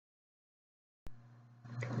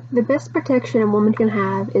The best protection a woman can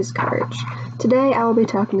have is courage. Today I will be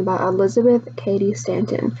talking about Elizabeth Cady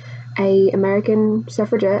Stanton, an American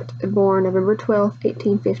suffragette born November 12,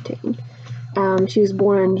 1815. She was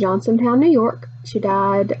born in Johnsontown, New York. She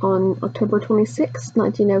died on October 26,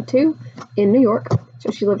 1902 in New York,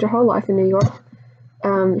 so she lived her whole life in New York.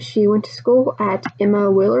 She went to school at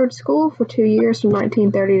Emma Willard School for 2 years from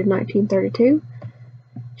 1930 to 1932.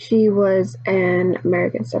 She was an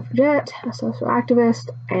American suffragette, a social activist,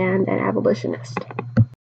 and an abolitionist.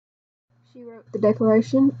 She wrote the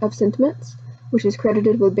Declaration of Sentiments, which is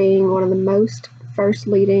credited with being one of the first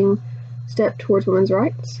leading step towards women's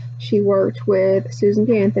rights. She worked with Susan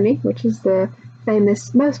B. Anthony, which is the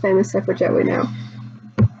most famous suffragette we know.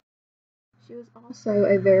 She was also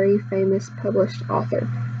a very famous published author.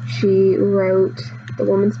 She wrote The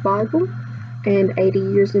Woman's Bible and 80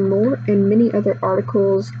 Years and More, and many other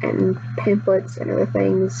articles and pamphlets and other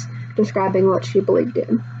things describing what she believed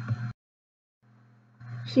in.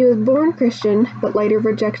 She was born Christian, but later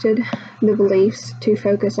rejected the beliefs to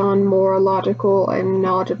focus on more logical and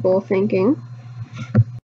knowledgeable thinking.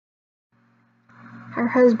 Her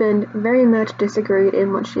husband very much disagreed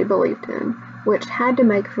in what she believed in, which had to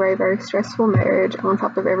make for a very stressful marriage on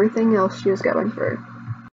top of everything else she was going through.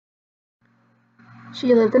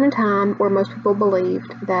 She lived in a time where most people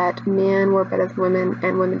believed that men were better than women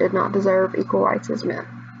and women did not deserve equal rights as men.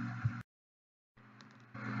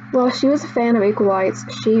 While she was a fan of equal rights,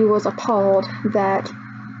 she was appalled that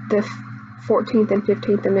the 14th and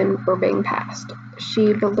 15th Amendment were being passed.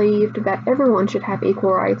 She believed that everyone should have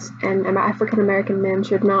equal rights and African American men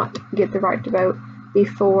should not get the right to vote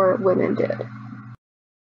before women did.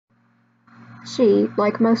 She,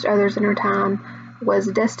 like most others in her time, was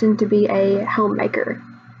destined to be a homemaker,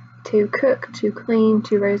 to cook, to clean,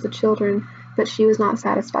 to raise the children, but she was not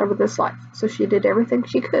satisfied with this life, so she did everything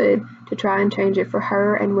she could to try and change it for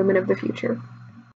her and women of the future.